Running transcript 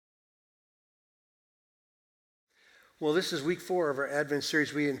Well, this is week 4 of our Advent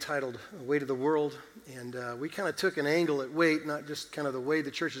series we entitled Weight of the World, and we kind of took an angle at weight, not just kind of the way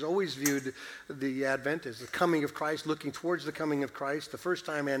the church has always viewed the Advent as the coming of Christ, looking towards the coming of Christ, the first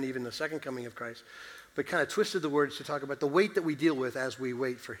time and even the second coming of Christ, but kind of twisted the words to talk about the weight that we deal with as we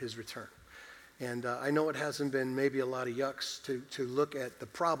wait for his return. And I know it hasn't been maybe a lot of yucks to look at the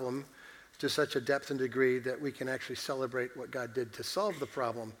problem to such a depth and degree that we can actually celebrate what God did to solve the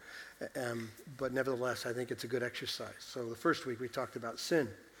problem. But nevertheless, I think it's a good exercise. So the first week we talked about sin,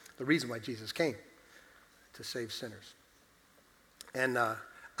 the reason why Jesus came, to save sinners. And I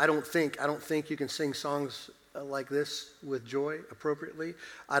don't think you can sing songs like this with joy appropriately.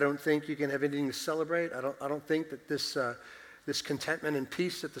 I don't think you can have anything to celebrate. I don't think that this contentment and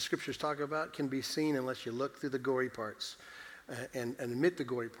peace that the scriptures talk about can be seen unless you look through the gory parts and admit the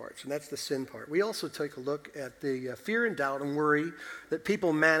gory parts, and that's the sin part. We also take a look at the fear and doubt and worry that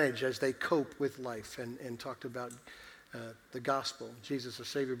people manage as they cope with life, and talked about the gospel, Jesus the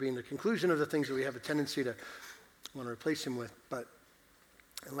Savior being the conclusion of the things that we have a tendency to want to replace him with. But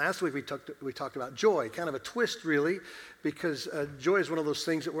last week we talked about joy, kind of a twist really, because joy is one of those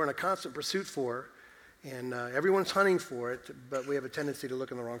things that we're in a constant pursuit for, and everyone's hunting for it, but we have a tendency to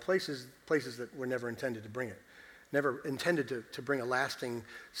look in the wrong places that were never intended to bring it. Never intended to bring a lasting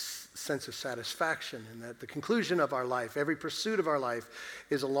sense of satisfaction, and that the conclusion of our life, every pursuit of our life,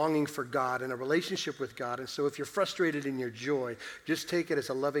 is a longing for God and a relationship with God. And so if you're frustrated in your joy, just take it as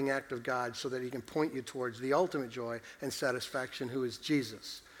a loving act of God so that he can point you towards the ultimate joy and satisfaction, who is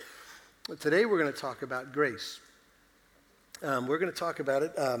Jesus. But today we're going to talk about grace. We're going to talk about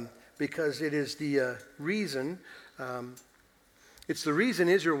it because it is the reason... It's the reason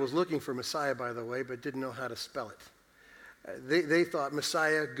Israel was looking for Messiah, by the way, but didn't know how to spell it. They thought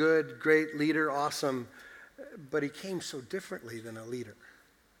Messiah, good, great, leader, awesome, but he came so differently than a leader.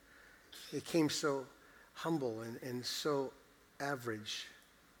 He came so humble and so average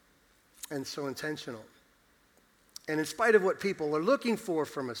and so intentional. And in spite of what people are looking for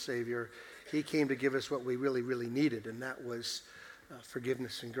from a Savior, he came to give us what we really, really needed, and that was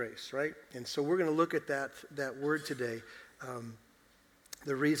forgiveness and grace, right? And so we're going to look at that word today.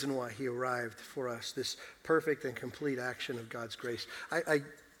 The reason why he arrived for us, this perfect and complete action of God's grace. I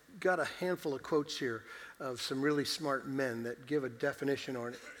got a handful of quotes here of some really smart men that give a definition or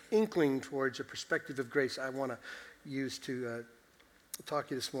an inkling towards a perspective of grace I want to use to talk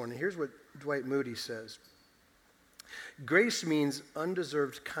to you this morning. Here's what Dwight Moody says. Grace means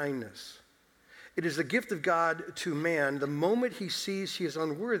undeserved kindness. It is the gift of God to man the moment he sees he is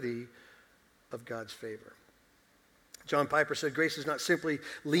unworthy of God's favor. John Piper said, grace is not simply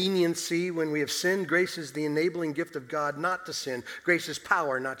leniency when we have sinned. Grace is the enabling gift of God not to sin. Grace is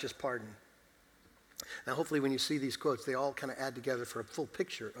power, not just pardon. Now, hopefully when you see these quotes, they all kind of add together for a full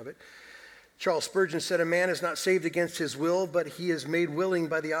picture of it. Charles Spurgeon said, a man is not saved against his will, but he is made willing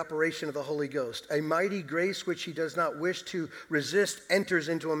by the operation of the Holy Ghost. A mighty grace which he does not wish to resist enters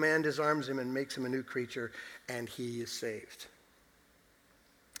into a man, disarms him, and makes him a new creature, and he is saved.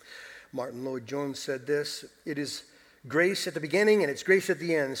 Martin Lloyd-Jones said this, it is grace at the beginning and it's grace at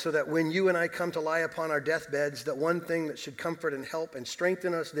the end, so that when you and I come to lie upon our deathbeds, that one thing that should comfort and help and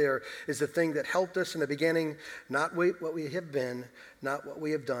strengthen us there is the thing that helped us in the beginning, not what we have been, not what we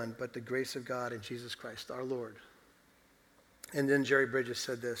have done, but the grace of God in Jesus Christ our Lord. And then Jerry Bridges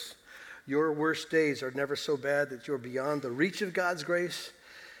said this, your worst days are never so bad that you're beyond the reach of God's grace,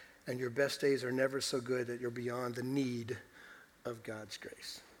 and your best days are never so good that you're beyond the need of God's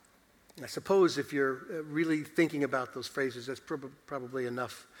grace. I suppose if you're really thinking about those phrases, that's probably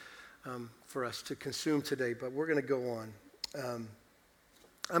enough for us to consume today, but we're going to go on.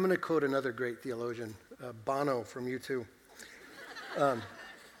 I'm going to quote another great theologian, Bono from U2.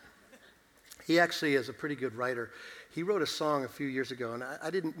 He actually is a pretty good writer. He wrote a song a few years ago, and I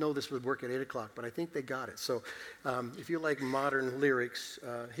didn't know this would work at 8 o'clock, but I think they got it. So if you like modern lyrics,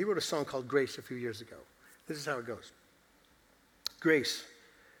 he wrote a song called Grace a few years ago. This is how it goes. Grace.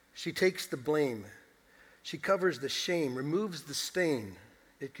 She takes the blame. She covers the shame, removes the stain.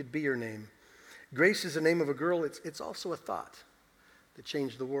 It could be her name. Grace is the name of a girl. It's also a thought that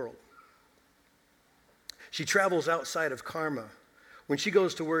changed the world. She travels outside of karma. When she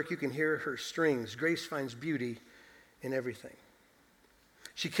goes to work, you can hear her strings. Grace finds beauty in everything.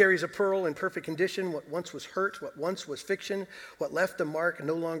 She carries a pearl in perfect condition. What once was hurt, what once was fiction, what left a mark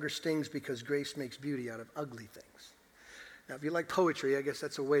no longer stings, because grace makes beauty out of ugly things. Now, if you like poetry, I guess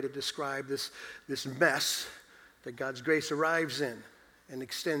that's a way to describe this mess that God's grace arrives in and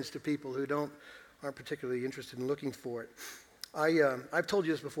extends to people who aren't particularly interested in looking for it. I've told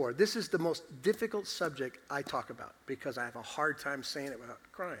you this before. This is the most difficult subject I talk about because I have a hard time saying it without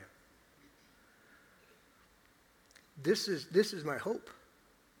crying. This is my hope.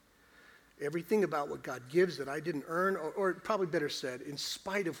 Everything about what God gives that I didn't earn, or probably better said, in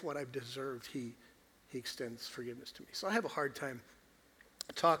spite of what I've deserved, he extends forgiveness to me. So I have a hard time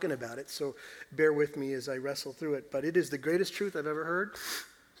talking about it, so bear with me as I wrestle through it. But it is the greatest truth I've ever heard.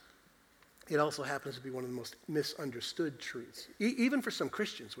 It also happens to be one of the most misunderstood truths, even for some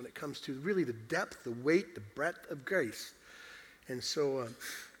Christians, when it comes to really the depth, the weight, the breadth of grace. And so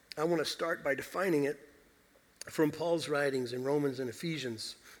I want to start by defining it from Paul's writings in Romans and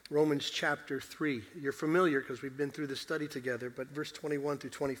Ephesians. Romans chapter 3. You're familiar because we've been through the study together, but verse 21 through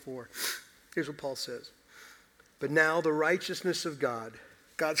 24. Here's what Paul says. But now the righteousness of God,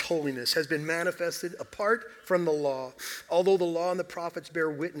 God's holiness, has been manifested apart from the law, although the law and the prophets bear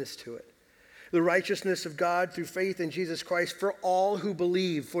witness to it. The righteousness of God through faith in Jesus Christ for all who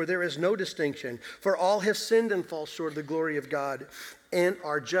believe, for there is no distinction. For all have sinned and fall short of the glory of God and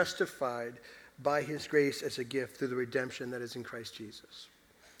are justified by his grace as a gift through the redemption that is in Christ Jesus.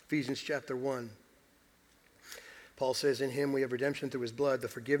 Ephesians chapter 1. Paul says, in him we have redemption through his blood, the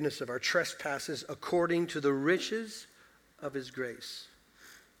forgiveness of our trespasses according to the riches of his grace.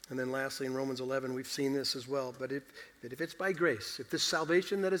 And then lastly, in Romans 11, we've seen this as well. But if it's by grace, if this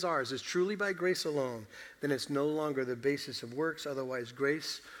salvation that is ours is truly by grace alone, then it's no longer the basis of works. Otherwise,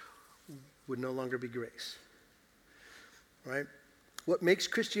 grace would no longer be grace. Right? What makes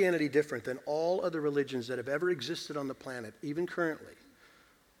Christianity different than all other religions that have ever existed on the planet, even currently,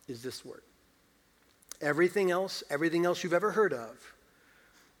 is this word. Everything else you've ever heard of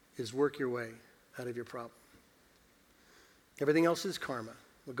is work your way out of your problem. Everything else is karma.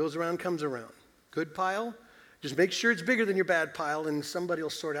 What goes around comes around. Good pile, just make sure it's bigger than your bad pile, and somebody will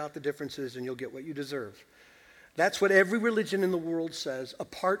sort out the differences and you'll get what you deserve. That's what every religion in the world says,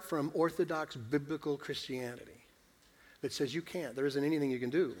 apart from Orthodox biblical Christianity. That says you can't. There isn't anything you can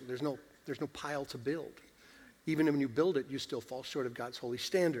do. There's no pile to build. Even when you build it, you still fall short of God's holy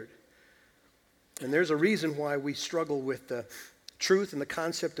standard. And there's a reason why we struggle with the truth and the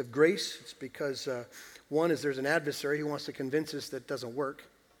concept of grace. It's because, one is there's an adversary who wants to convince us that it doesn't work.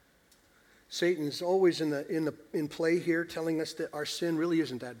 Satan's always in play here, telling us that our sin really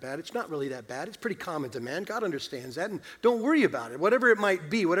isn't that bad. It's not really that bad. It's pretty common to man. God understands that, and don't worry about it. Whatever it might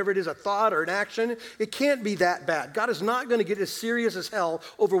be, whatever it is, a thought or an action, it can't be that bad. God is not going to get as serious as hell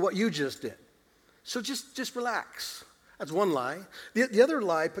over what you just did. So just relax. That's one lie. The other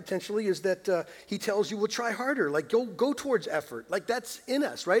lie, potentially, is that he tells you, well, try harder. Like, go towards effort. Like, that's in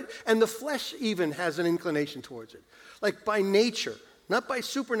us, right? And the flesh even has an inclination towards it. Like, by nature. Not by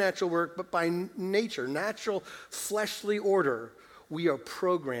supernatural work, but by nature. Natural, fleshly order. We are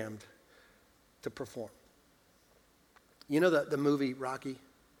programmed to perform. You know the movie Rocky?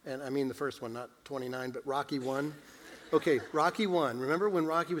 And I mean the first one, not 29, but Rocky 1. Okay, Rocky 1. Remember when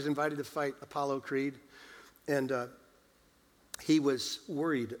Rocky was invited to fight Apollo Creed? And he was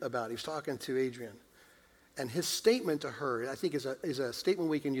worried about it. He was talking to Adrian. And his statement to her, I think, is a statement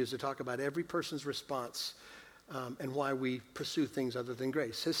we can use to talk about every person's response and why we pursue things other than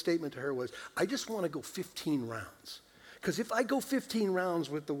grace. His statement to her was, I just want to go 15 rounds. Because if I go 15 rounds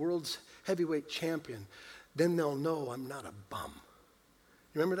with the world's heavyweight champion, then they'll know I'm not a bum.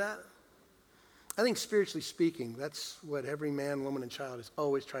 You remember that? I think spiritually speaking, that's what every man, woman, and child has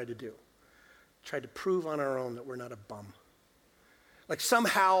always tried to do. Tried to prove on our own that we're not a bum. Like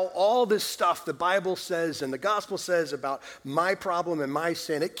somehow all this stuff the Bible says and the gospel says about my problem and my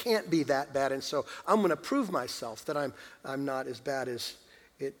sin, it can't be that bad. And so I'm going to prove myself that I'm not as bad as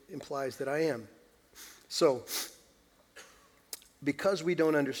it implies that I am. So because we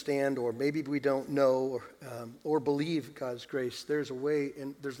don't understand, or maybe we don't know or believe God's grace, there's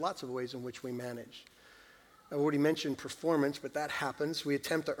lots of ways in which we manage. I already mentioned performance, but that happens. We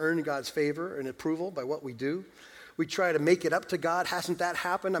attempt to earn God's favor and approval by what we do. We try to make it up to God. Hasn't that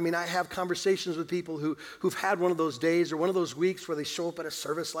happened? I mean, I have conversations with people who've had one of those days or one of those weeks where they show up at a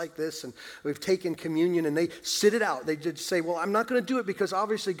service like this and we've taken communion and they sit it out. They just say, well, I'm not going to do it because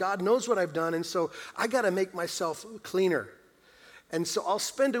obviously God knows what I've done, and so I got to make myself cleaner. And so I'll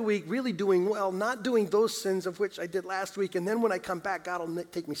spend a week really doing well, not doing those sins of which I did last week, and then when I come back, God will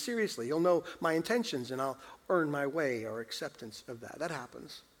take me seriously. He'll know my intentions, and I'll earn my way or acceptance of that. That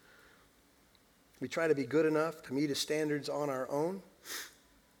happens. We try to be good enough to meet his standards on our own.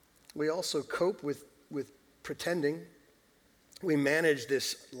 We also cope with pretending. We manage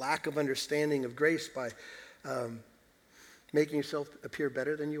this lack of understanding of grace by making yourself appear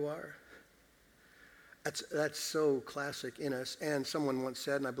better than you are. That's so classic in us. And someone once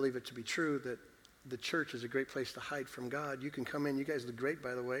said, and I believe it to be true, that the church is a great place to hide from God. You can come in. You guys look great,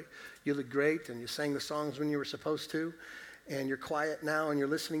 by the way. You look great, and you sang the songs when you were supposed to. And you're quiet now, and you're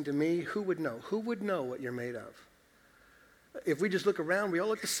listening to me. Who would know? Who would know what you're made of? If we just look around, we all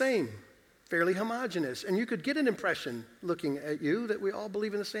look the same, fairly homogenous. And you could get an impression looking at you that we all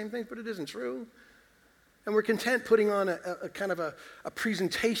believe in the same things, but it isn't true. And we're content putting on a kind of a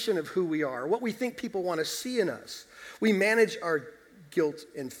presentation of who we are, what we think people want to see in us. We manage our guilt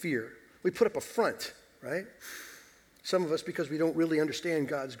and fear. We put up a front, right? Some of us, because we don't really understand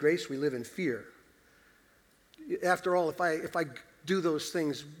God's grace, we live in fear. After all, if I do those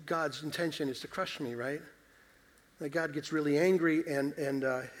things, God's intention is to crush me, right? That God gets really angry, and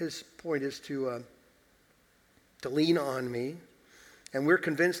his point is to lean on me. And we're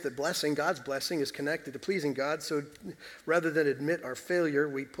convinced that God's blessing, is connected to pleasing God. So rather than admit our failure,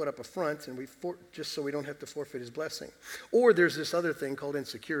 we put up a front, and just so we don't have to forfeit his blessing. Or there's this other thing called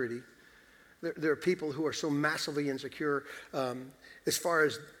insecurity. There are people who are so massively insecure as far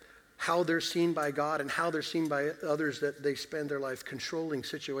as how they're seen by God and how they're seen by others that they spend their life controlling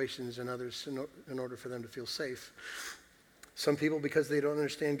situations and others in order for them to feel safe. Some people, because they don't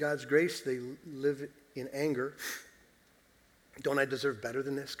understand God's grace, they live in anger. Don't I deserve better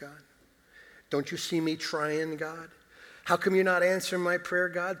than this, God? Don't you see me trying, God? How come you're not answering my prayer,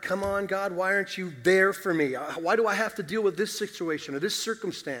 God? Come on, God, why aren't you there for me? Why do I have to deal with this situation or this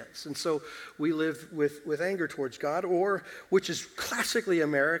circumstance? And so we live with anger towards God, or, which is classically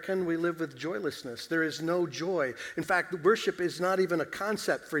American, we live with joylessness. There is no joy. In fact, worship is not even a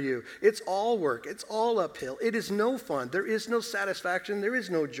concept for you. It's all work. It's all uphill. It is no fun. There is no satisfaction. There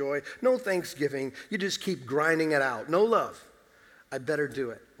is no joy, no thanksgiving. You just keep grinding it out. No love. I better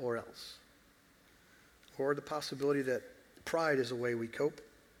do it, or else. Or the possibility that pride is a way we cope.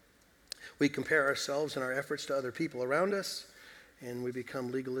 We compare ourselves and our efforts to other people around us, and we become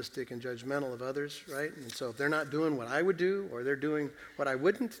legalistic and judgmental of others, right? And so if they're not doing what I would do, or they're doing what I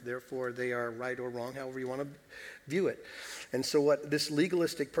wouldn't, therefore they are right or wrong, however you want to view it. And so what this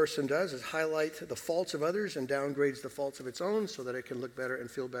legalistic person does is highlight the faults of others and downgrades the faults of its own so that it can look better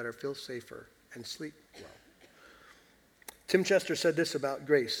and feel safer, and sleep well. Tim Chester said this about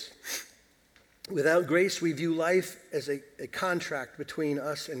grace. Without grace, we view life as a contract between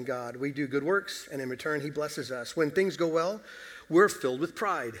us and God. We do good works, and in return, he blesses us. When things go well, we're filled with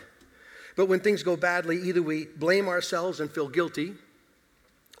pride. But when things go badly, either we blame ourselves and feel guilty,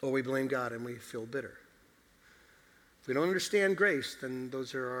 or we blame God and we feel bitter. If we don't understand grace, then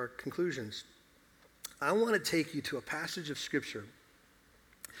those are our conclusions. I want to take you to a passage of Scripture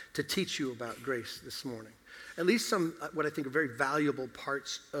to teach you about grace this morning. At least some, what I think are very valuable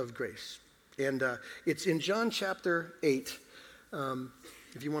parts of grace. And it's in John chapter 8.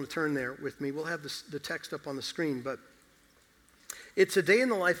 If you want to turn there with me, we'll have the text up on the screen. But it's a day in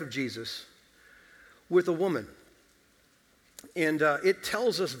the life of Jesus with a woman. And it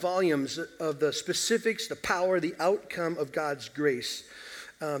tells us volumes of the specifics, the power, the outcome of God's grace.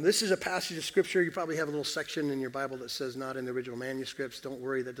 This is a passage of Scripture. You probably have a little section in your Bible that says not in the original manuscripts. Don't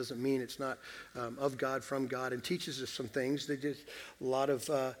worry, that doesn't mean it's not of God, from God, and teaches us some things. A lot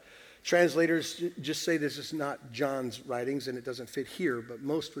of translators just say this is not John's writings and it doesn't fit here, but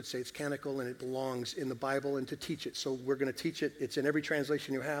most would say it's canonical and it belongs in the Bible and to teach it. So we're going to teach it. It's in every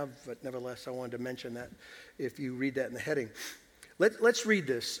translation you have, but nevertheless, I wanted to mention that if you read that in the heading. Let's read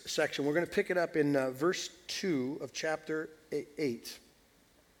this section. We're going to pick it up in verse 2 of chapter 8.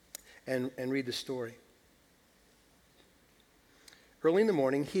 And read the story. Early in the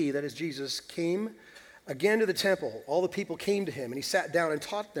morning, he, that is Jesus, came again to the temple. All the people came to him, and he sat down and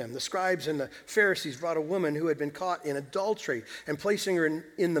taught them. The scribes and the Pharisees brought a woman who had been caught in adultery, and placing her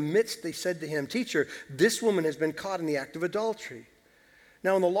in the midst, they said to him, "Teacher, this woman has been caught in the act of adultery.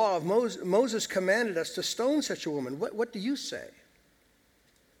 Now in the law of Moses commanded us to stone such a woman. What do you say?"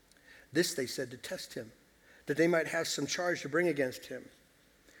 This they said to test him, that they might have some charge to bring against him.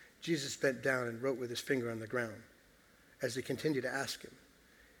 Jesus bent down and wrote with his finger on the ground. As they continued to ask him,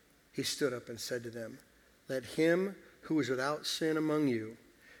 he stood up and said to them, "Let him who is without sin among you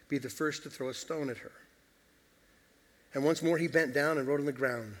be the first to throw a stone at her." And once more he bent down and wrote on the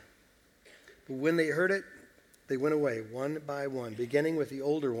ground. But when they heard it, they went away one by one, beginning with the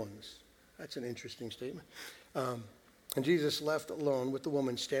older ones. That's an interesting statement. And Jesus left alone with the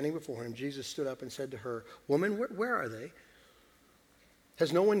woman standing before him. Jesus stood up and said to her, "Woman, where are they?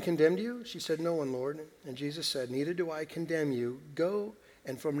 Has no one condemned you?" She said, "No one, Lord." And Jesus said, "Neither do I condemn you. Go,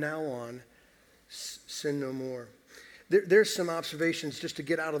 and from now on, sin no more." There's some observations just to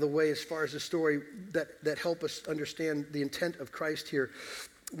get out of the way as far as the story that help us understand the intent of Christ here.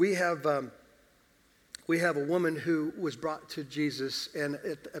 We have a woman who was brought to Jesus, and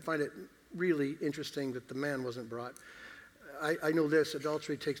I find it really interesting that the man wasn't brought. I know this,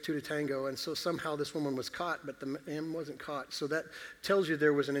 adultery takes two to tango, and so somehow this woman was caught, but the man wasn't caught. So that tells you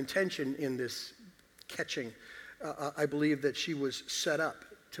there was an intention in this catching. I believe that she was set up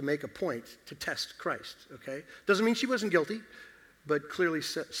to make a point to test Christ, okay? Doesn't mean she wasn't guilty, but clearly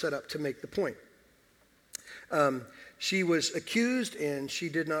set up to make the point. She was accused, and she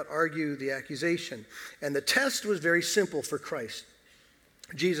did not argue the accusation. And the test was very simple for Christ.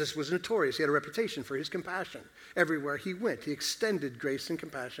 Jesus was notorious. He had a reputation for his compassion. Everywhere he went, he extended grace and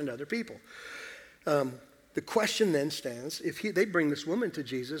compassion to other people. The question then stands, if they bring this woman to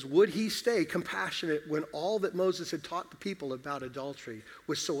Jesus, would he stay compassionate when all that Moses had taught the people about adultery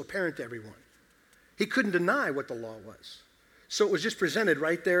was so apparent to everyone? He couldn't deny what the law was. So it was just presented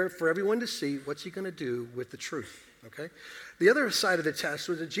right there for everyone to see. What's he going to do with the truth? Okay? The other side of the test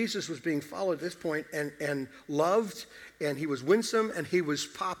was that Jesus was being followed at this point and loved, and he was winsome, and he was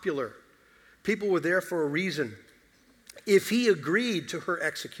popular. People were there for a reason. If he agreed to her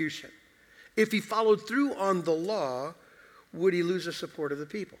execution, if he followed through on the law, would he lose the support of the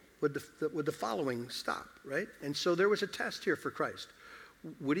people? Would the following stop, right? And so there was a test here for Christ.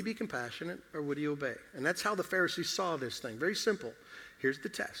 Would he be compassionate or would he obey? And that's how the Pharisees saw this thing. Very simple. Here's the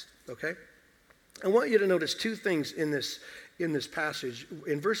test, okay? I want you to notice two things in this passage.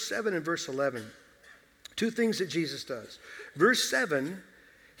 In verse 7 and verse 11, two things that Jesus does. Verse 7,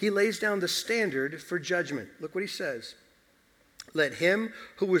 he lays down the standard for judgment. Look what he says. Let him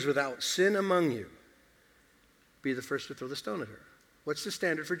who was without sin among you be the first to throw the stone at her. What's the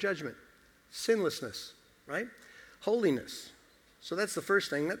standard for judgment? Sinlessness, right? Holiness. So that's the first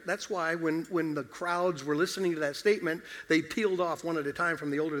thing. That's why when the crowds were listening to that statement, they peeled off one at a time from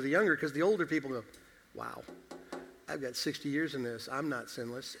the older to the younger, because the older people go, wow, I've got 60 years in this. I'm not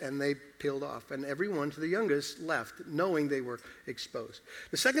sinless. And they peeled off. And everyone to the youngest left, knowing they were exposed.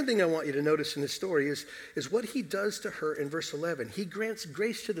 The second thing I want you to notice in this story is what he does to her in verse 11. He grants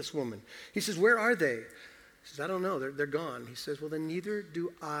grace to this woman. He says, where are they? He says, I don't know. They're gone. He says, well, then neither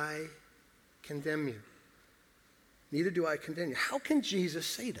do I condemn you. Neither do I condemn you. How can Jesus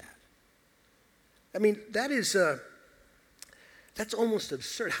say that? I mean, that's almost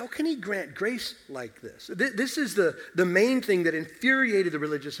absurd. How can he grant grace like this? This is the main thing that infuriated the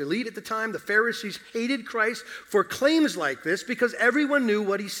religious elite at the time. The Pharisees hated Christ for claims like this because everyone knew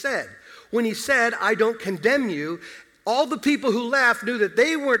what he said. When he said, I don't condemn you, all the people who laughed knew that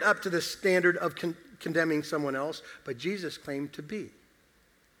they weren't up to the standard of condemning someone else, but Jesus claimed to be.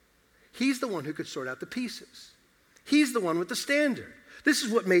 He's the one who could sort out the pieces. He's the one with the standard. This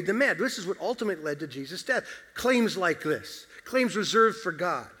is what made them mad. This is what ultimately led to Jesus' death. Claims like this. Claims reserved for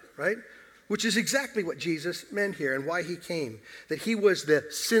God, right? Which is exactly what Jesus meant here and why he came. That he was the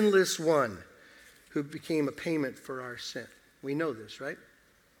sinless one who became a payment for our sin. We know this, right?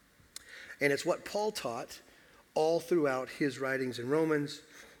 And it's what Paul taught all throughout his writings in Romans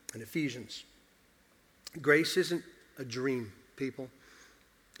and Ephesians. Grace isn't a dream, people.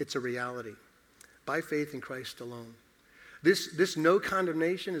 It's a reality. By faith in Christ alone. This no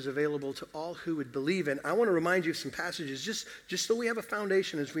condemnation is available to all who would believe. And I want to remind you of some passages just so we have a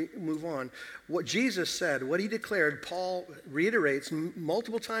foundation as we move on. What Jesus said, what he declared, Paul reiterates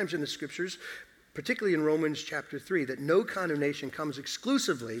multiple times in the scriptures, particularly in Romans chapter 3, that no condemnation comes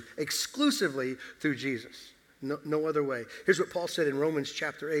exclusively through Jesus. No other way. Here's what Paul said in Romans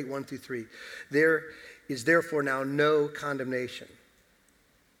chapter 8, 1 through 3. There is therefore now no condemnation.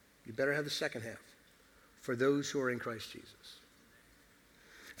 You better have the second half. For those who are in Christ Jesus.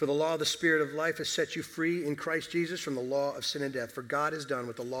 For the law of the Spirit of life has set you free in Christ Jesus from the law of sin and death. For God has done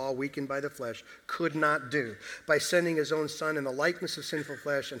what the law, weakened by the flesh, could not do, by sending his own Son in the likeness of sinful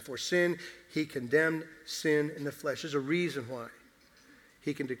flesh. And for sin, he condemned sin in the flesh. There's a reason why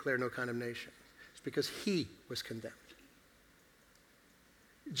he can declare no condemnation. It's because he was condemned.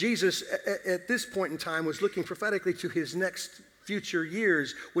 Jesus, at this point in time, was looking prophetically to his next future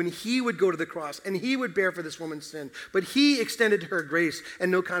years when he would go to the cross and he would bear for this woman's sin. But he extended to her grace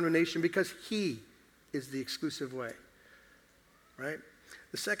and no condemnation because he is the exclusive way. Right?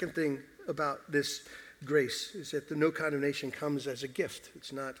 The second thing about this grace is that the no condemnation comes as a gift.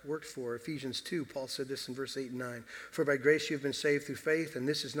 It's not worked for. Ephesians 2, Paul said this in verse 8 and 9. For by grace you've been saved through faith, and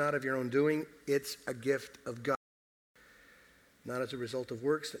this is not of your own doing. It's a gift of God. Not as a result of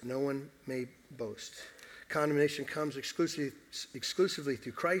works, that no one may boast. Condemnation comes exclusively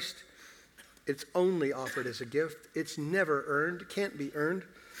through Christ. It's only offered as a gift. It's never earned, can't be earned.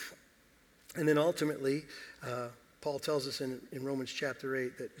 And then ultimately, Paul tells us in Romans chapter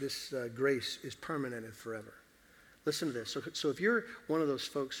 8 that this grace is permanent and forever. Listen to this. So if you're one of those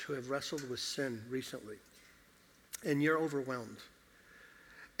folks who have wrestled with sin recently, and you're overwhelmed,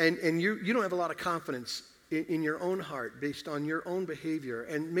 and you don't have a lot of confidence in your own heart based on your own behavior,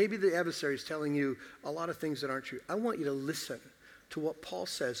 and maybe the adversary is telling you a lot of things that aren't true, I want you to listen to what Paul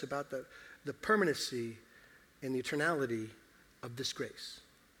says about the permanency and the eternality of this grace.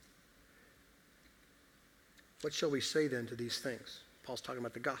 What shall we say then to these things? Paul's talking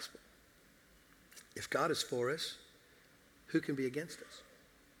about the gospel. If God is for us, who can be against us?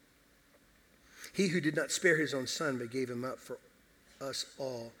 He who did not spare his own son, but gave him up for us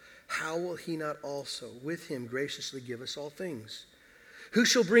all, how will he not also with him graciously give us all things? Who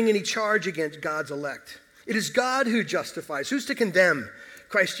shall bring any charge against God's elect? It is God who justifies. Who's to condemn?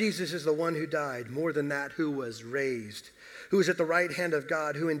 Christ Jesus is the one who died, more than that, who was raised, who is at the right hand of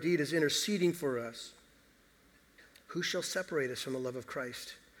God, who indeed is interceding for us. Who shall separate us from the love of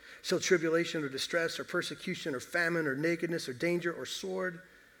Christ? Shall tribulation or distress or persecution or famine or nakedness or danger or sword?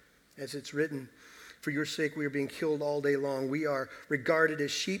 As it's written, for your sake we are being killed all day long. We are regarded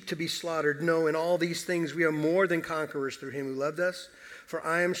as sheep to be slaughtered. No, in all these things we are more than conquerors through him who loved us. For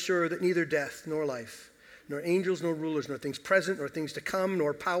I am sure that neither death nor life, nor angels, nor rulers, nor things present, nor things to come,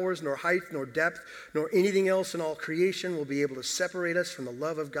 nor powers, nor height, nor depth, nor anything else in all creation will be able to separate us from the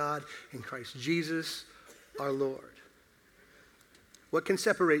love of God in Christ Jesus our Lord. What can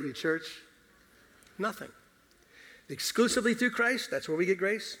separate you, church? Nothing. Exclusively through Christ, that's where we get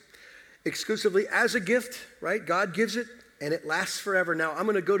grace. Exclusively as a gift, right? God gives it, and it lasts forever. Now, I'm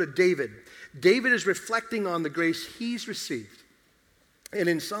going to go to David. David is reflecting on the grace he's received. And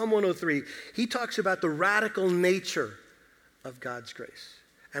in Psalm 103, he talks about the radical nature of God's grace.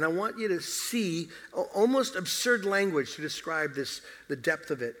 And I want you to see almost absurd language to describe this, the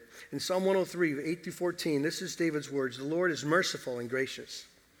depth of it. In Psalm 103, 8 through 14, this is David's words. The Lord is merciful and gracious,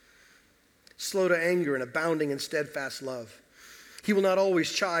 slow to anger and abounding in steadfast love. He will not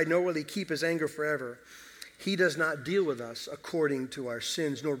always chide, nor will he keep his anger forever. He does not deal with us according to our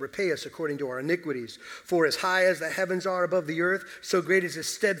sins, nor repay us according to our iniquities. For as high as the heavens are above the earth, so great is his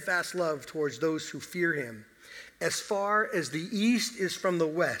steadfast love towards those who fear him. As far as the east is from the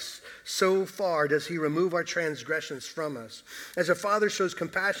west, so far does he remove our transgressions from us. As a father shows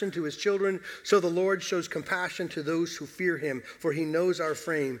compassion to his children, so the Lord shows compassion to those who fear him. For he knows our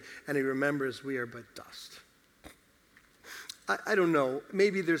frame, and he remembers we are but dust. I don't know.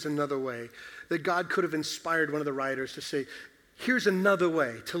 Maybe there's another way that God could have inspired one of the writers to say, here's another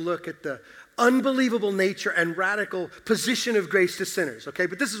way to look at the unbelievable nature and radical position of grace to sinners. Okay,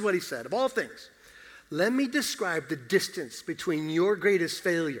 but this is what he said. Of all things, let me describe the distance between your greatest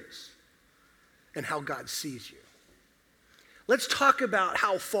failures and how God sees you. Let's talk about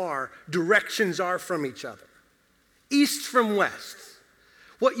how far directions are from each other. East from west.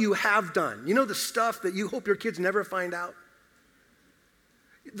 What you have done. You know the stuff that you hope your kids never find out?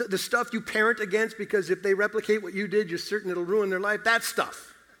 The stuff you parent against because if they replicate what you did, you're certain it'll ruin their life. That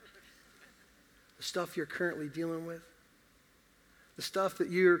stuff. The stuff you're currently dealing with. The stuff that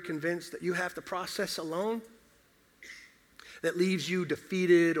you're convinced that you have to process alone. That leaves you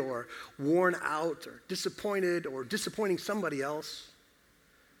defeated or worn out or disappointing somebody else.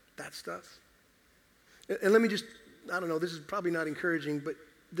 That stuff. And let me just, I don't know, this is probably not encouraging, but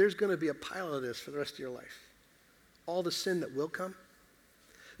there's going to be a pile of this for the rest of your life. All the sin that will come.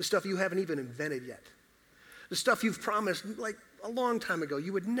 The stuff you haven't even invented yet. The stuff you've promised like a long time ago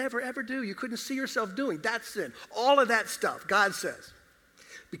you would never ever do. You couldn't see yourself doing. That's sin. All of that stuff, God says,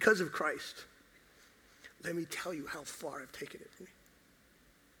 because of Christ, let me tell you how far I've taken it from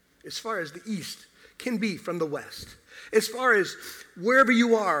you. As far as the east can be from the west. As far as wherever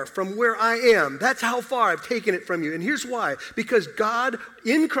you are from where I am, that's how far I've taken it from you. And here's why. Because God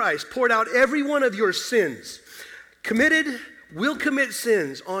in Christ poured out every one of your sins. Committed, will commit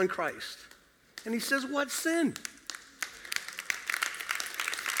sins on Christ. And he says, what sin?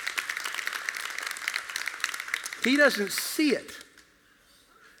 He doesn't see it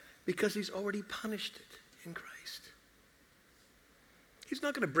because he's already punished it in Christ. He's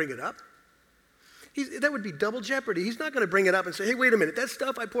not going to bring it up. That would be double jeopardy. He's not going to bring it up and say, hey, wait a minute, that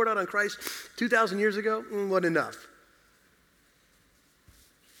stuff I poured out on Christ 2,000 years ago, wasn't enough.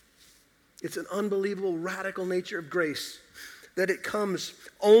 It's an unbelievable, radical nature of grace that it comes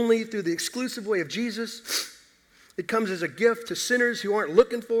only through the exclusive way of Jesus. It comes as a gift to sinners who aren't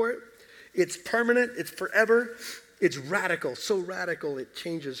looking for it. It's permanent. It's forever. It's radical. So radical it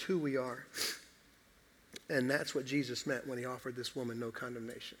changes who we are. And that's what Jesus meant when he offered this woman no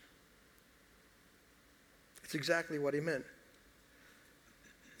condemnation. It's exactly what he meant.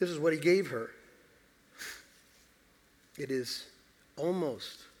 This is what he gave her. It is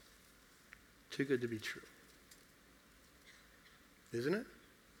almost too good to be true. Isn't it?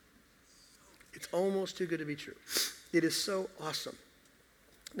 It's almost too good to be true. It is so awesome.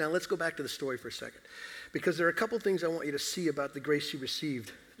 Now let's go back to the story for a second. Because there are a couple things I want you to see about the grace you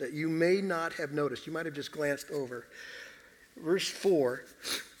received that you may not have noticed. You might have just glanced over. Verse 4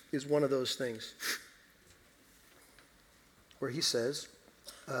 is one of those things. where he says,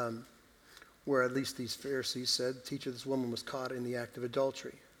 where at least these Pharisees said, "Teacher, this woman was caught in the act of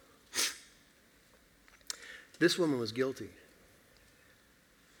adultery." This woman was guilty.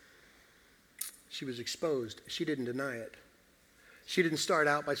 She was exposed. She didn't deny it. She didn't start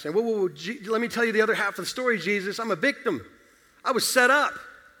out by saying, whoa, let me tell you the other half of the story, Jesus. I'm a victim. I was set up.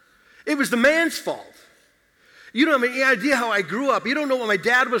 It was the man's fault. You don't have any idea how I grew up. You don't know what my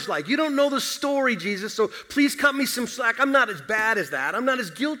dad was like. You don't know the story, Jesus, so please cut me some slack. I'm not as bad as that. I'm not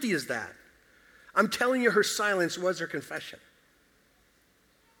as guilty as that. I'm telling you, her silence was her confession.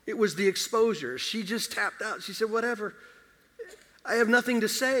 It was the exposure. She just tapped out. She said, whatever. I have nothing to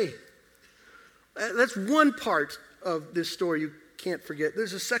say. That's one part of this story you can't forget.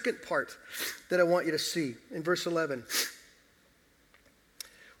 There's a second part that I want you to see in verse 11,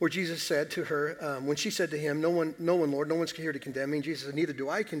 where Jesus said to her, when she said to him, no one, Lord, no one's here to condemn me. And Jesus said, neither do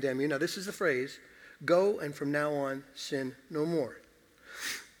I condemn you. Now this is the phrase, go and from now on sin no more.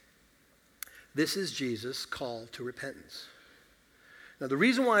 This is Jesus' call to repentance. Now, the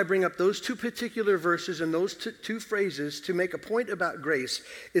reason why I bring up those two particular verses and those two phrases to make a point about grace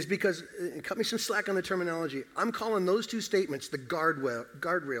is because, cut me some slack on the terminology, I'm calling those two statements the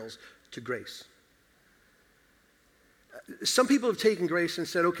guardrails to grace. Some people have taken grace and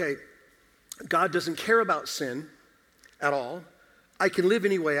said, okay, God doesn't care about sin at all. I can live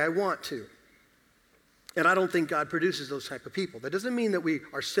any way I want to. And I don't think God produces those type of people. That doesn't mean that we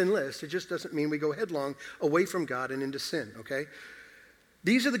are sinless. It just doesn't mean we go headlong away from God and into sin, okay?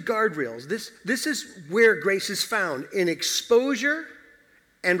 These are the guardrails. This is where grace is found, in exposure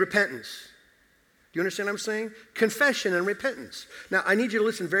and repentance. Do you understand what I'm saying? Confession and repentance. Now, I need you to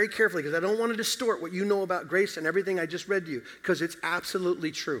listen very carefully because I don't want to distort what you know about grace and everything I just read to you, because it's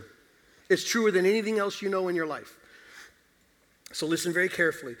absolutely true. It's truer than anything else you know in your life. So listen very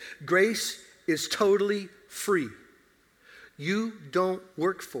carefully. Grace is totally free. You don't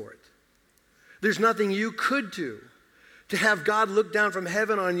work for it. There's nothing you could do to have God look down from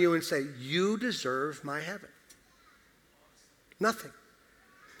heaven on you and say, you deserve my heaven. Nothing.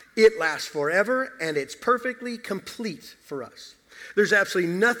 It lasts forever, and it's perfectly complete for us. There's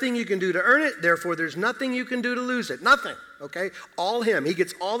absolutely nothing you can do to earn it. Therefore, there's nothing you can do to lose it. Nothing, okay? All him. He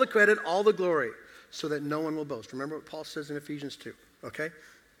gets all the credit, all the glory, so that no one will boast. Remember what Paul says in Ephesians 2, okay?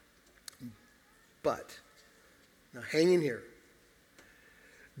 But, now hang in here.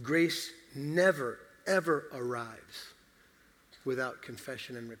 Grace never, ever arrives without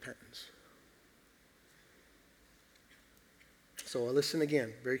confession and repentance. So I'll listen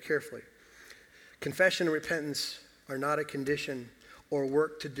again very carefully. Confession and repentance are not a condition or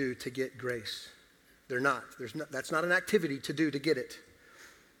work to do to get grace. They're not. That's not an activity to do to get it.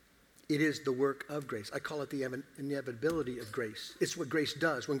 It is the work of grace. I call it the inevitability of grace. It's what grace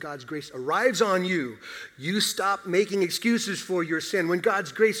does. When God's grace arrives on you, you stop making excuses for your sin. When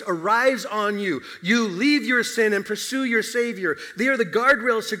God's grace arrives on you, you leave your sin and pursue your Savior. They are the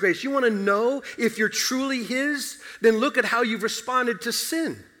guardrails to grace. You want to know if you're truly His? Then look at how you've responded to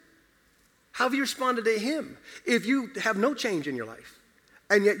sin. How have you responded to Him? If you have no change in your life,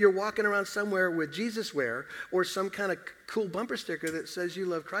 and yet you're walking around somewhere with Jesus wear or some kind of cool bumper sticker that says you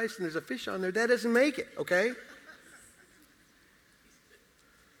love Christ and there's a fish on there, that doesn't make it, okay?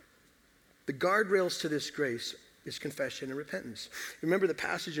 The guardrails to this grace is confession and repentance. Remember the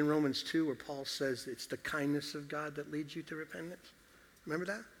passage in Romans 2 where Paul says it's the kindness of God that leads you to repentance? Remember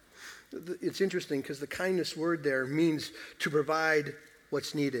that? It's interesting because the kindness word there means to provide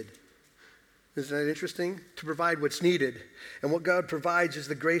what's needed. Isn't that interesting? To provide what's needed. And what God provides is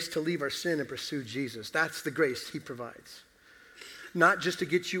the grace to leave our sin and pursue Jesus. That's the grace He provides. Not just to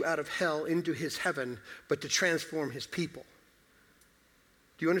get you out of hell into His heaven, but to transform His people.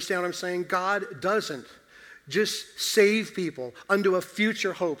 Do you understand what I'm saying? God doesn't just save people unto a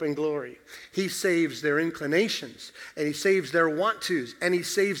future hope and glory. He saves their inclinations, and He saves their want-tos, and He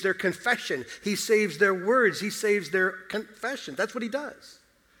saves their confession. He saves their words. He saves their confession. That's what He does.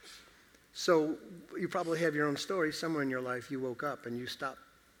 So you probably have your own story. Somewhere in your life you woke up and you stopped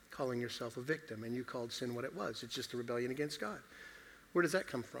calling yourself a victim and you called sin what it was. It's just a rebellion against God. Where does that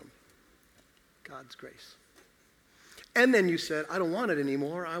come from? God's grace. And then you said, I don't want it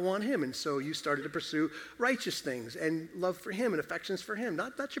anymore. I want Him. And so you started to pursue righteous things and love for Him and affections for Him.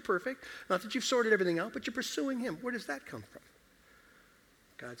 Not that you're perfect, not that you've sorted everything out, but you're pursuing Him. Where does that come from?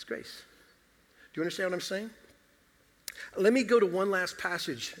 God's grace. Do you understand what I'm saying? Let me go to one last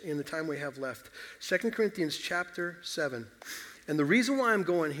passage in the time we have left. 2 Corinthians chapter 7. And the reason why I'm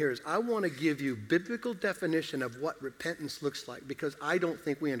going here is I want to give you biblical definition of what repentance looks like, because I don't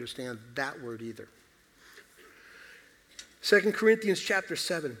think we understand that word either. 2 Corinthians chapter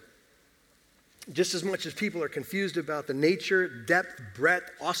 7. Just as much as people are confused about the nature, depth,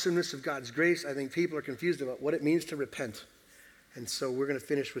 breadth, awesomeness of God's grace, I think people are confused about what it means to repent. And so we're going to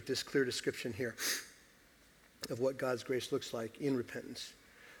finish with this clear description here of what God's grace looks like in repentance.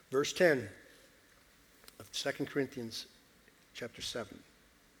 Verse 10 of 2 Corinthians chapter 7.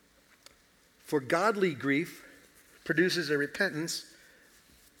 For godly grief produces a repentance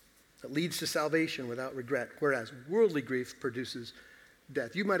that leads to salvation without regret, whereas worldly grief produces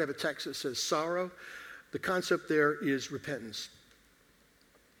death. You might have a text that says sorrow. The concept there is repentance.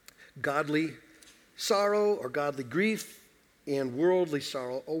 Godly sorrow or godly grief and worldly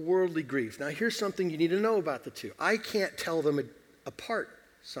sorrow or worldly grief. Now here's something you need to know about the two. I can't tell them apart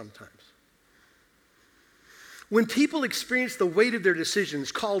sometimes. When people experience the weight of their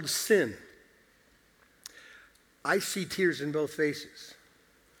decisions called sin, I see tears in both faces.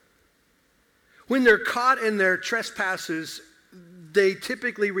 When they're caught in their trespasses, they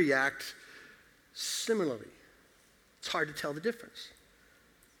typically react similarly. It's hard to tell the difference.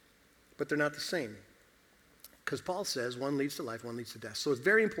 But they're not the same. Because Paul says one leads to life, one leads to death. So it's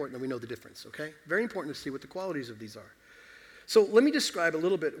very important that we know the difference, okay? Very important to see what the qualities of these are. So let me describe a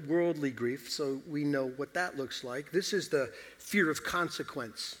little bit worldly grief so we know what that looks like. This is the fear of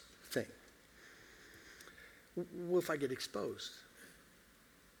consequence thing. What if I get exposed?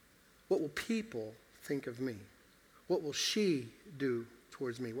 What will people think of me? What will she do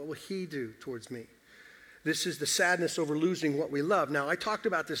towards me? What will he do towards me? This is the sadness over losing what we love. Now, I talked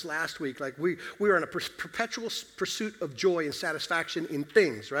about this last week. Like we are in a perpetual pursuit of joy and satisfaction in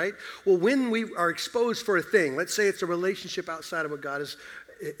things, right? Well, when we are exposed for a thing, let's say it's a relationship outside of what God has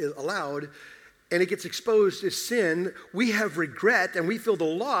allowed, and it gets exposed as sin, we have regret and we feel the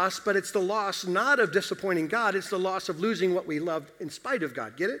loss, but it's the loss not of disappointing God, it's the loss of losing what we loved in spite of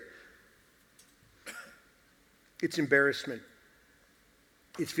God. Get it? It's embarrassment.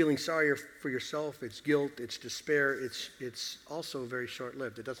 It's feeling sorry for yourself. It's guilt. It's despair. It's also very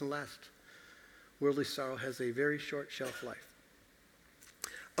short-lived. It doesn't last. Worldly sorrow has a very short shelf life.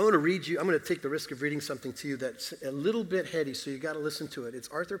 I'm going to take the risk of reading something to you that's a little bit heady, so you got to listen to it. It's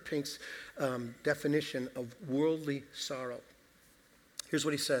Arthur Pink's definition of worldly sorrow. Here's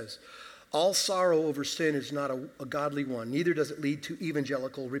what he says. All sorrow over sin is not a godly one. Neither does it lead to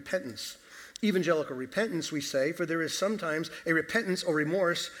evangelical repentance. Evangelical repentance, we say, for there is sometimes a repentance or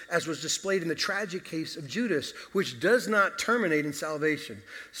remorse, as was displayed in the tragic case of Judas, which does not terminate in salvation.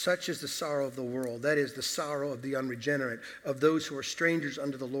 Such is the sorrow of the world, that is, the sorrow of the unregenerate, of those who are strangers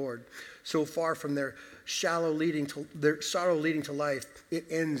unto the Lord. So far from their sorrow leading to life, it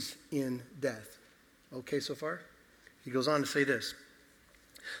ends in death. Okay so far? He goes on to say this.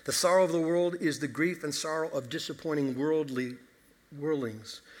 The sorrow of the world is the grief and sorrow of disappointing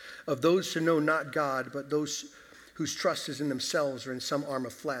worldlings, of those who know not God, but those whose trust is in themselves or in some arm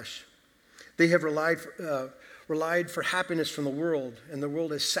of flesh. They have relied for happiness from the world, and the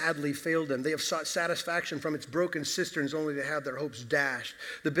world has sadly failed them. They have sought satisfaction from its broken cisterns only to have their hopes dashed.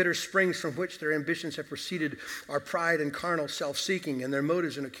 The bitter springs from which their ambitions have proceeded are pride and carnal self-seeking, and their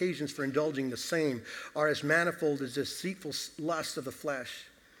motives and occasions for indulging the same are as manifold as deceitful lust of the flesh.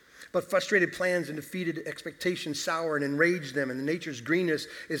 But frustrated plans and defeated expectations sour and enrage them, and the nature's greenness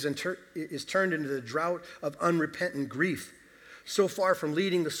is turned into the drought of unrepentant grief. So far from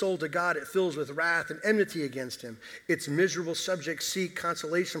leading the soul to God, it fills with wrath and enmity against him. Its miserable subjects seek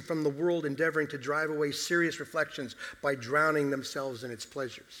consolation from the world, endeavoring to drive away serious reflections by drowning themselves in its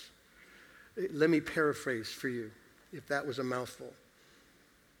pleasures. Let me paraphrase for you, if that was a mouthful.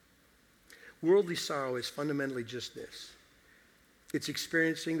 Worldly sorrow is fundamentally just this. It's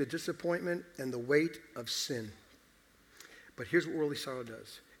experiencing the disappointment and the weight of sin. But here's what worldly sorrow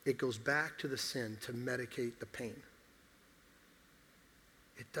does. It goes back to the sin to medicate the pain.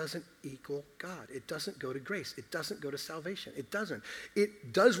 It doesn't equal God. It doesn't go to grace. It doesn't go to salvation. It doesn't.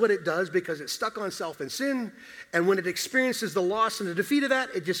 It does what it does because it's stuck on self and sin, and when it experiences the loss and the defeat of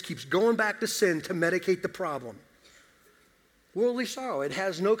that, it just keeps going back to sin to medicate the problem. Worldly sorrow, it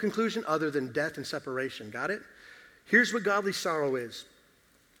has no conclusion other than death and separation. Got it? Here's what godly sorrow is.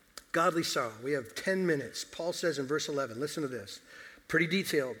 Godly sorrow. We have 10 minutes. Paul says in verse 11, listen to this. Pretty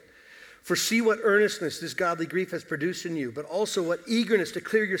detailed. For see what earnestness this godly grief has produced in you, but also what eagerness to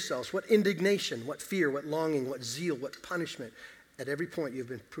clear yourselves, what indignation, what fear, what longing, what zeal, what punishment. At every point you've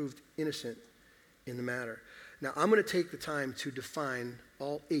been proved innocent in the matter. Now I'm going to take the time to define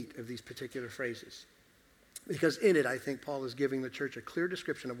all 8 of these particular phrases. Because in it, I think Paul is giving the church a clear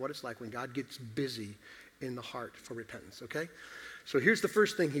description of what it's like when God gets busy in the heart for repentance, okay? So here's the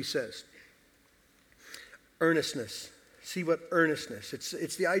first thing he says. Earnestness. See what earnestness.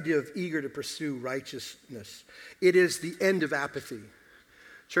 It's the idea of eager to pursue righteousness. It is the end of apathy.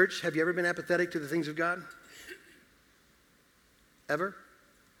 Church, have you ever been apathetic to the things of God? Ever?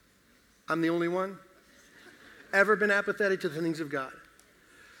 I'm the only one? Ever been apathetic to the things of God?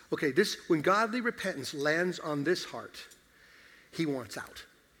 Okay, when godly repentance lands on this heart, he wants out.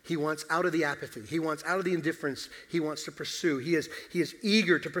 He wants out of the apathy. He wants out of the indifference. He wants to pursue. He is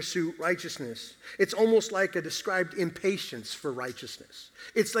eager to pursue righteousness. It's almost like a described impatience for righteousness.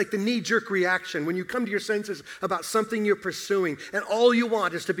 It's like the knee-jerk reaction when you come to your senses about something you're pursuing and all you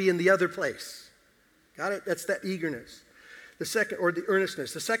want is to be in the other place. Got it? That's that eagerness. The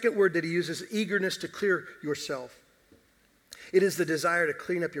earnestness. The second word that he uses is eagerness to clear yourself. It is the desire to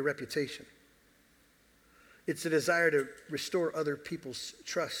clean up your reputation. It's the desire to restore other people's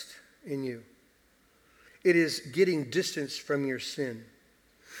trust in you. It is getting distance from your sin.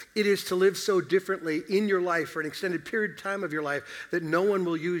 It is to live so differently in your life for an extended period of time of your life that no one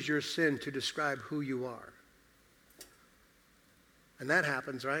will use your sin to describe who you are. And that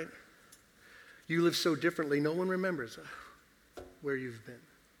happens, right? You live so differently, no one remembers where you've been.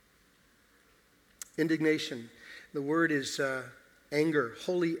 Indignation. The word is anger,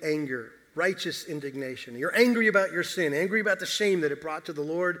 holy anger. Righteous indignation. You're angry about your sin, angry about the shame that it brought to the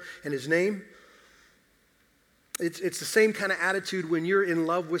Lord and his name. It's the same kind of attitude when you're in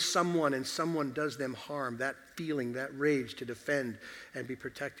love with someone and someone does them harm. That feeling, that rage to defend and be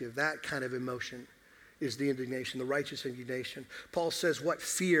protective, that kind of emotion is the indignation, the righteous indignation. Paul says, what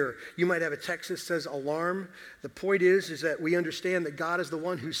fear? You might have a text that says alarm. The point is that we understand that God is the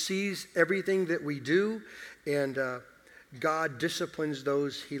one who sees everything that we do, and God disciplines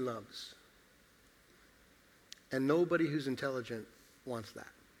those he loves. And nobody who's intelligent wants that.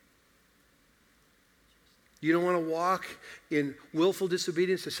 You don't want to walk in willful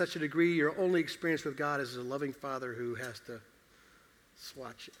disobedience to such a degree. Your only experience with God is as a loving father who has to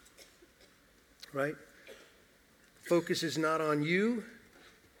swatch you. Right? Focus is not on you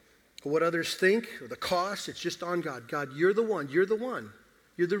or what others think or the cost. It's just on God. God, you're the one. You're the one.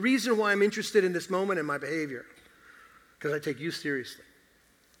 You're the reason why I'm interested in this moment and my behavior. Because I take you seriously.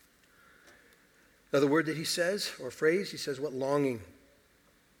 Another word that he says, or phrase, he says, what longing?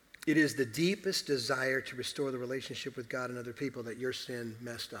 It is the deepest desire to restore the relationship with God and other people that your sin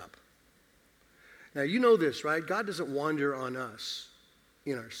messed up. Now, you know this, right? God doesn't wander on us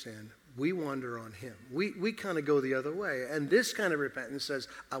in our sin. We wander on him. We kind of go the other way. And this kind of repentance says,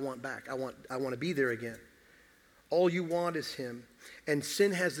 I want back. I want to be there again. All you want is him. And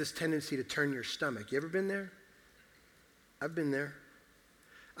sin has this tendency to turn your stomach. You ever been there? I've been there.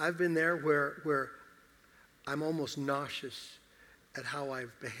 I've been there where I'm almost nauseous at how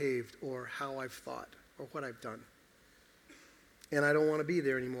I've behaved or how I've thought or what I've done. And I don't want to be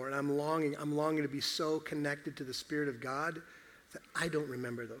there anymore. And I'm longing to be so connected to the Spirit of God that I don't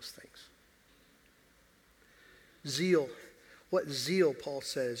remember those things. Zeal. What zeal, Paul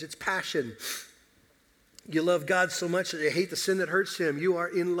says? It's passion. You love God so much that you hate the sin that hurts him. You are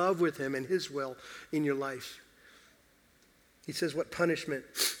in love with him and his will in your life. He says, what punishment?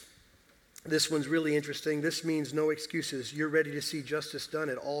 This one's really interesting. This means no excuses. You're ready to see justice done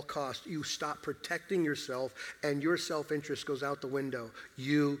at all costs. You stop protecting yourself and your self-interest goes out the window.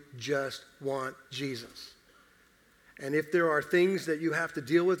 You just want Jesus. And if there are things that you have to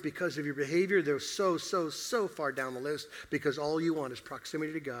deal with because of your behavior, they're so far down the list because all you want is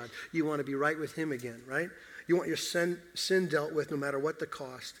proximity to God. You want to be right with him again, right? You want your sin dealt with no matter what the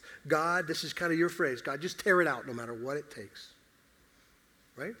cost. God, this is kind of your phrase, God, just tear it out no matter what it takes.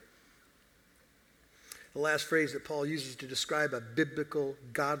 Right? The last phrase that Paul uses to describe a biblical,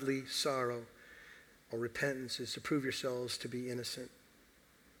 godly sorrow or repentance is to prove yourselves to be innocent.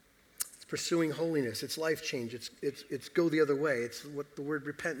 It's pursuing holiness. It's life change. It's go the other way. It's what the word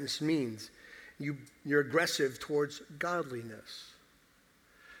repentance means. You're aggressive towards godliness.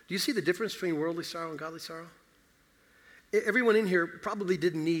 Do you see the difference between worldly sorrow and godly sorrow? Everyone in here probably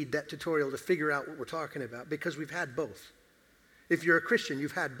didn't need that tutorial to figure out what we're talking about because we've had both. If you're a Christian,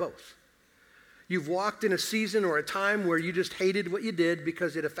 you've had both. You've walked in a season or a time where you just hated what you did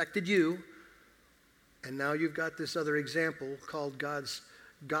because it affected you. And now you've got this other example called God's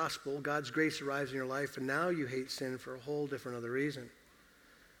gospel. God's grace arrives in your life, and now you hate sin for a whole different other reason.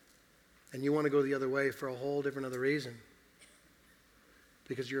 And you want to go the other way for a whole different other reason.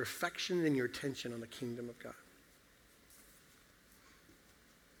 Because your affection and your attention on the kingdom of God.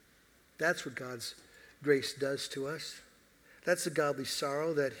 That's what God's grace does to us. That's the godly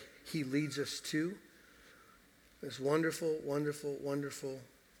sorrow that he leads us to. This wonderful, wonderful, wonderful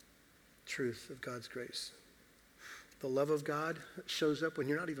truth of God's grace. The love of God shows up when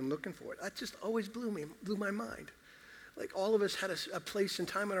you're not even looking for it. That just always blew my mind. Like all of us had a place and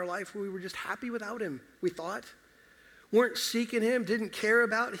time in our life where we were just happy without him, we thought. weren't seeking him, didn't care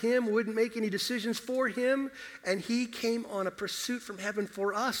about him, wouldn't make any decisions for him, and he came on a pursuit from heaven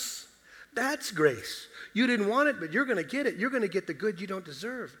for us. That's grace. You didn't want it, but you're going to get it. You're going to get the good you don't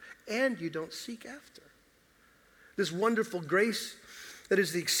deserve and you don't seek after. This wonderful grace that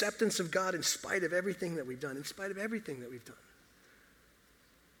is the acceptance of God in spite of everything that we've done, in spite of everything that we've done.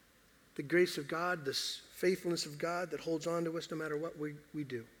 The grace of God, this faithfulness of God that holds on to us no matter what we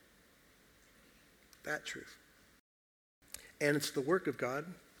do. That truth. And it's the work of God,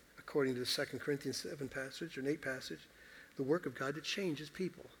 according to the 2 Corinthians 7 passage, or 8 passage, the work of God that changes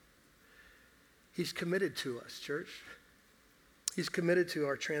people. He's committed to us, church. He's committed to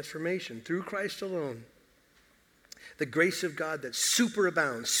our transformation through Christ alone. The grace of God that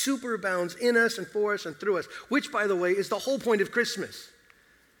superabounds in us and for us and through us, which, by the way, is the whole point of Christmas.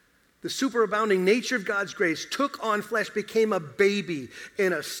 The superabounding nature of God's grace took on flesh, became a baby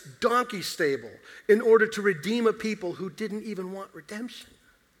in a donkey stable in order to redeem a people who didn't even want redemption.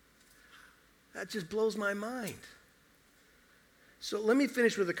 That just blows my mind. So let me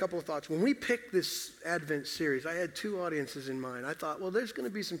finish with a couple of thoughts. When we picked this Advent series, I had two audiences in mind. I thought, well, there's going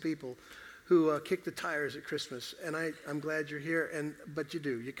to be some people who kick the tires at Christmas, and I'm glad you're here, but you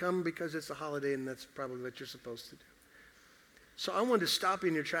do. You come because it's a holiday, and that's probably what you're supposed to do. So I wanted to stop you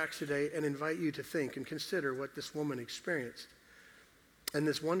in your tracks today and invite you to think and consider what this woman experienced. And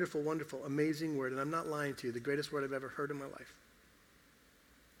this wonderful, wonderful, amazing word, and I'm not lying to you, the greatest word I've ever heard in my life.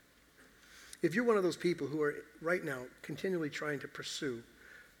 If you're one of those people who are right now continually trying to pursue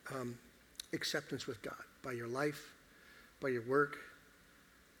acceptance with God by your life, by your work,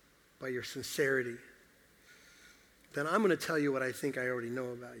 by your sincerity, then I'm going to tell you what I think I already know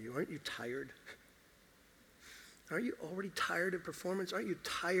about you. Aren't you tired? Aren't you already tired of performance? Aren't you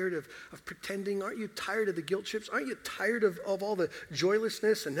tired of pretending? Aren't you tired of the guilt trips? Aren't you tired of all the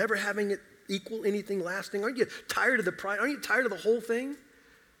joylessness and never having it equal anything lasting? Aren't you tired of the pride? Aren't you tired of the whole thing?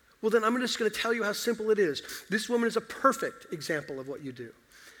 Well, then I'm just going to tell you how simple it is. This woman is a perfect example of what you do.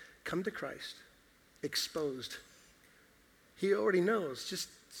 Come to Christ, exposed. He already knows. Just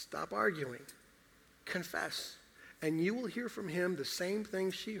stop arguing. Confess. And you will hear from him the same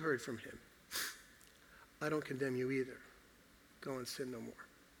thing she heard from him. I don't condemn you either. Go and sin no more.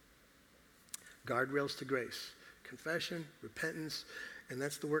 Guardrails to grace. Confession, repentance, and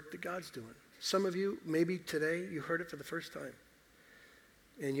that's the work that God's doing. Some of you, maybe today, you heard it for the first time.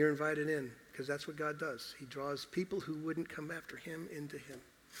 And you're invited in, because that's what God does. He draws people who wouldn't come after him into him.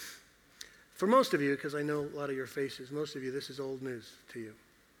 For most of you, because I know a lot of your faces, most of you, this is old news to you.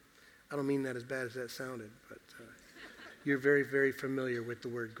 I don't mean that as bad as that sounded, but you're very, very familiar with the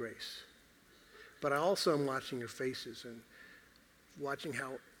word grace. But I also am watching your faces and watching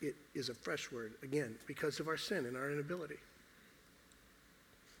how it is a fresh word, again, because of our sin and our inability.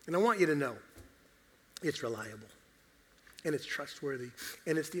 And I want you to know it's reliable. And it's trustworthy.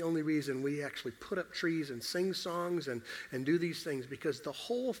 And it's the only reason we actually put up trees and sing songs and do these things, because the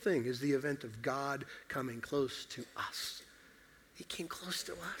whole thing is the event of God coming close to us. He came close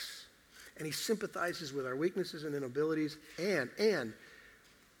to us. And he sympathizes with our weaknesses and inabilities, and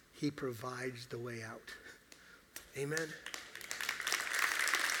he provides the way out. Amen.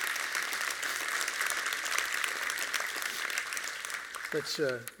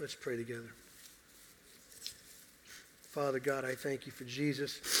 Let's pray together. Father God, I thank you for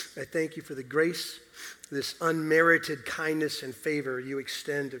Jesus. I thank you for the grace, this unmerited kindness and favor you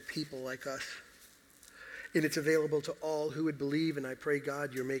extend to people like us. And it's available to all who would believe, and I pray,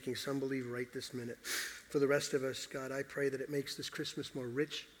 God, you're making some believe right this minute. For the rest of us, God, I pray that it makes this Christmas more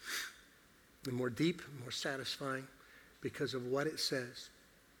rich and more deep, more satisfying because of what it says.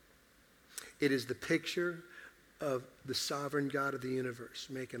 It is the picture of the sovereign God of the universe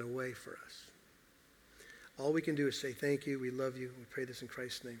making a way for us. All we can do is say thank you, we love you, we pray this in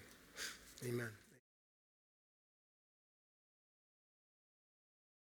Christ's name. Amen.